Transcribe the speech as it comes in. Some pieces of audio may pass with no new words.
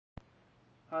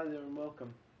Hi there and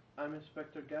welcome. I'm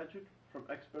Inspector Gadget from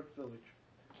Expert Village.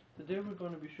 Today we're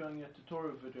going to be showing you a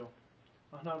tutorial video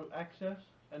on how to access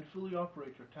and fully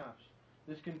operate your taps.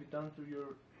 This can be done through your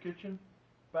kitchen,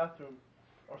 bathroom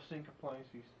or sink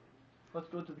appliances. Let's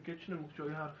go to the kitchen and we'll show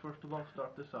you how to first of all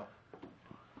start this off.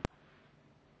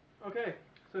 Okay,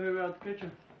 so here we are at the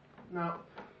kitchen. Now,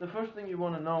 the first thing you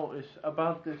want to know is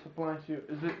about this appliance here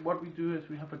is that what we do is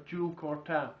we have a dual core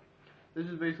tap. This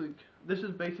is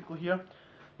basically here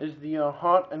is the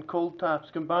hot and cold taps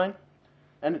combined,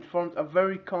 and it forms a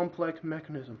very complex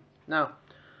mechanism. Now,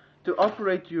 to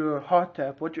operate your hot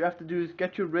tap, what you have to do is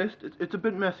get your wrist. It's a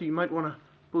bit messy. You might want to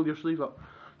pull your sleeve up.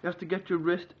 You have to get your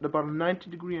wrist at about a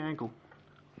 90-degree angle,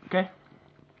 okay?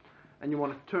 And you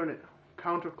want to turn it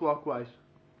counterclockwise,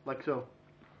 like so.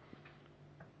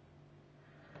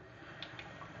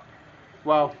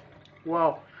 Wow,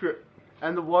 shit!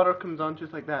 And the water comes on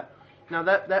just like that. Now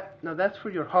that's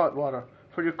for your hot water.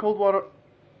 For your cold water,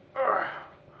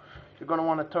 you're gonna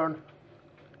want to turn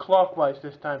clockwise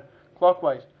this time,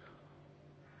 clockwise.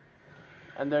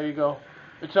 And there you go.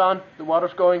 It's on. The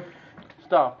water's going.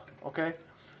 Stop. Okay.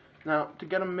 Now to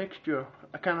get a mixture,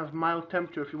 a kind of mild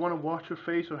temperature, if you want to wash your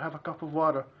face or have a cup of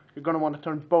water, you're gonna want to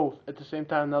turn both at the same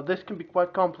time. Now this can be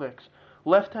quite complex.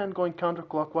 Left hand going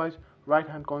counterclockwise, right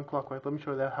hand going clockwise. Let me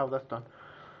show you how that's done.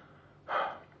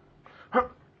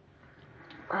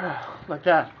 Like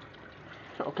that.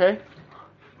 Okay.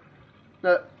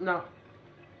 Now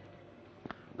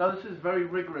this is very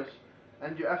rigorous,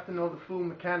 and you have to know the full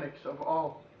mechanics of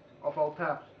all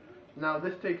taps. Now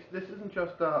this isn't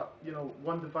just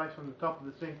one device on the top of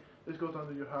the sink. This goes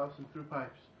under your house and through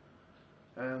pipes.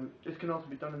 This can also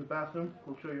be done in the bathroom.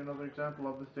 We'll show you another example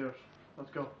of the stairs.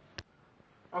 Let's go.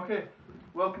 Okay,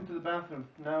 welcome to the bathroom.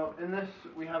 Now in this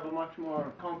we have a much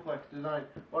more complex design.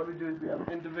 What we do is we have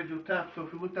individual taps. So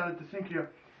if you look down at the sink here,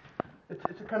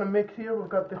 it's a kind of mix here. We've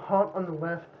got the hot on the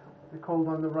left, the cold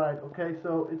on the right. Okay,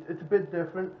 so it's a bit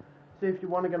different. Say if you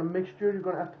want to get a mixture, you're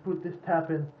going to have to put this tap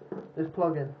in, this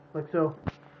plug in, like so.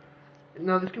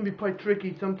 Now this can be quite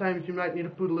tricky. Sometimes you might need to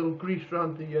put a little grease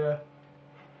around the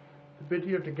bit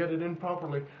here to get it in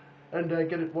properly and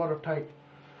get it watertight.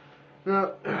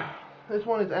 Now this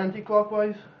one is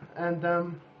anti-clockwise, and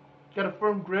get a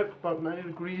firm grip about 90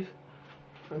 degrees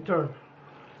and turn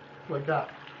like that.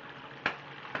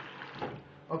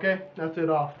 Okay, that's it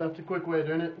off. That's a quick way of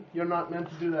doing it. You're not meant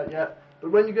to do that yet.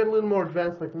 But when you get a little more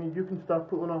advanced like me, you can start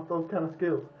pulling off those kind of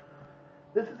skills.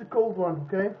 This is a cold one,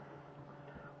 okay?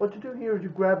 What you do here is you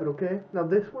grab it, okay? Now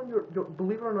this one, you're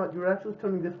believe it or not, you're actually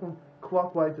turning this one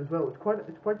clockwise as well. It's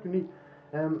quite unique.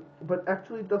 But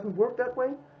actually it doesn't work that way,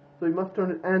 so you must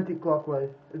turn it anti-clockwise.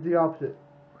 It's the opposite.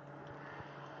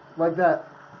 Like that.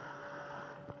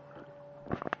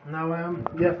 Now,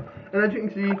 yeah, and as you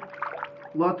can see,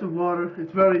 lots of water.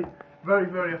 It's very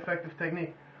effective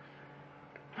technique.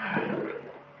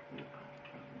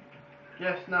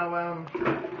 Yes, now,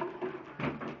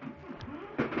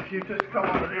 if you just come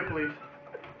over here, please.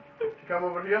 If you come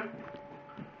over here,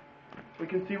 we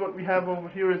can see what we have over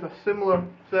here is a similar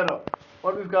setup.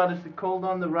 What we've got is the cold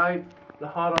on the right, the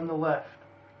hot on the left.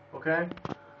 Okay?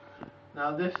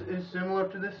 Now this is similar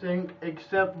to the sink,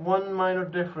 except one minor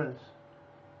difference.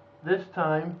 This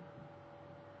time,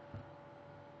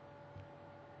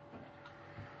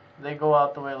 they go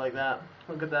out the way like that.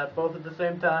 Look at that, both at the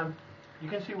same time. You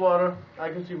can see water, I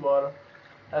can see water.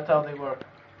 That's how they work.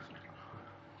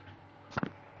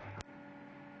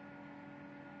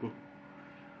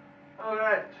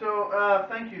 Alright, so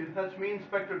thank you. That's me,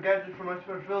 Inspector Gadget from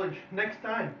Expert Village. Next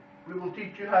time, we will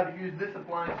teach you how to use this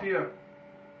appliance here.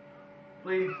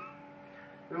 Please.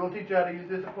 We will teach you how to use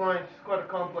this appliance. It's quite a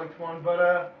complex one,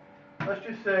 but let's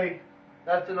just say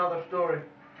that's another story.